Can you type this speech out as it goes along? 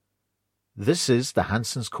This is the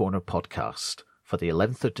Hanson's Corner podcast for the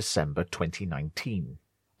 11th of December 2019,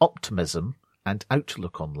 Optimism and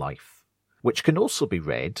Outlook on Life, which can also be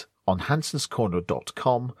read on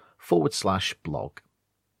hansonscorner.com/blog.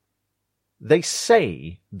 They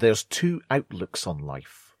say there's two outlooks on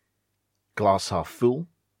life, glass half full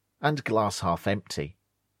and glass half empty.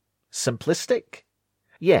 Simplistic?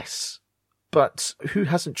 Yes, but who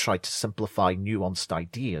hasn't tried to simplify nuanced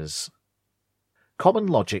ideas? Common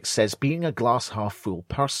logic says being a glass half full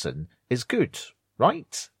person is good,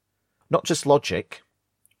 right? Not just logic,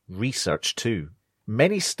 research too.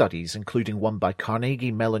 Many studies, including one by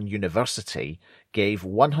Carnegie Mellon University, gave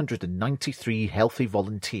 193 healthy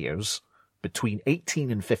volunteers between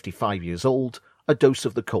 18 and 55 years old a dose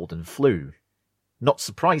of the cold and flu. Not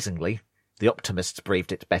surprisingly, the optimists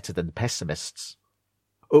braved it better than the pessimists.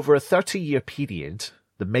 Over a 30-year period,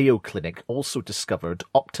 the Mayo Clinic also discovered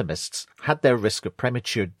optimists had their risk of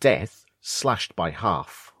premature death slashed by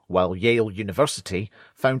half, while Yale University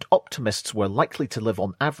found optimists were likely to live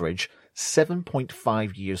on average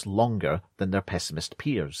 7.5 years longer than their pessimist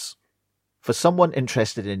peers. For someone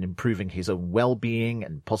interested in improving his own well-being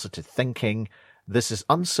and positive thinking, this is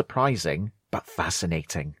unsurprising but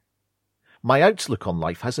fascinating. My outlook on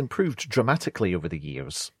life has improved dramatically over the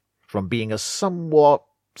years, from being a somewhat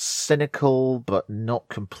cynical but not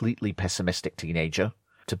completely pessimistic teenager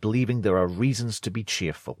to believing there are reasons to be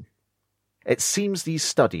cheerful. It seems these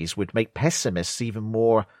studies would make pessimists even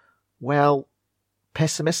more, well,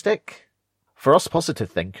 pessimistic. For us positive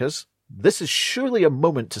thinkers, this is surely a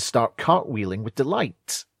moment to start cartwheeling with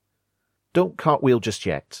delight. Don't cartwheel just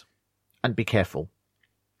yet, and be careful.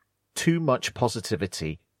 Too much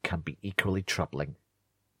positivity can be equally troubling.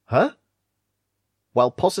 Huh?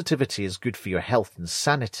 While positivity is good for your health and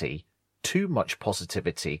sanity, too much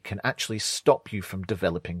positivity can actually stop you from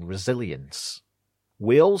developing resilience.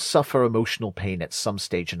 We all suffer emotional pain at some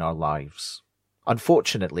stage in our lives.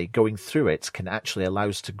 Unfortunately, going through it can actually allow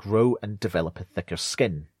us to grow and develop a thicker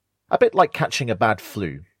skin. A bit like catching a bad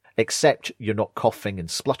flu, except you're not coughing and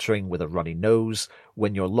spluttering with a runny nose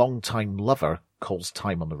when your long-time lover calls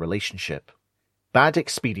time on the relationship. Bad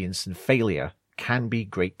experience and failure can be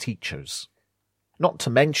great teachers. Not to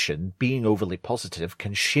mention, being overly positive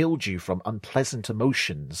can shield you from unpleasant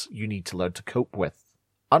emotions you need to learn to cope with.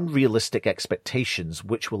 Unrealistic expectations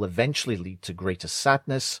which will eventually lead to greater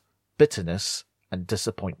sadness, bitterness, and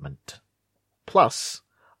disappointment. Plus,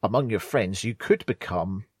 among your friends you could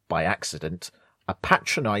become, by accident, a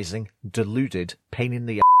patronizing, deluded pain in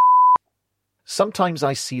the ass. Sometimes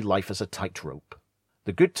I see life as a tightrope.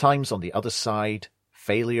 The good times on the other side,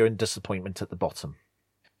 failure and disappointment at the bottom.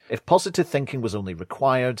 If positive thinking was only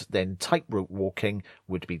required, then tightrope walking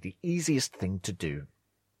would be the easiest thing to do.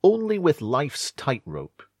 Only with life's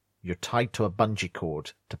tightrope, you're tied to a bungee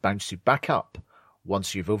cord to bounce you back up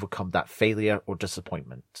once you've overcome that failure or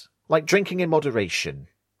disappointment. Like drinking in moderation,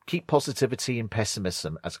 keep positivity and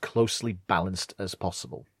pessimism as closely balanced as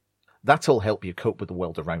possible. That'll help you cope with the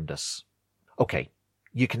world around us. Okay,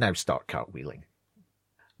 you can now start cartwheeling.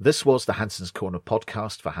 This was the Hanson's Corner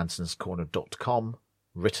podcast for hansonscorner.com.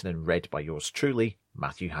 Written and read by yours truly,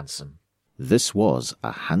 Matthew Hanson. This was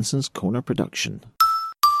a Hanson's Corner production.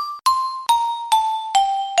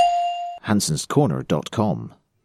 hansonscorner.com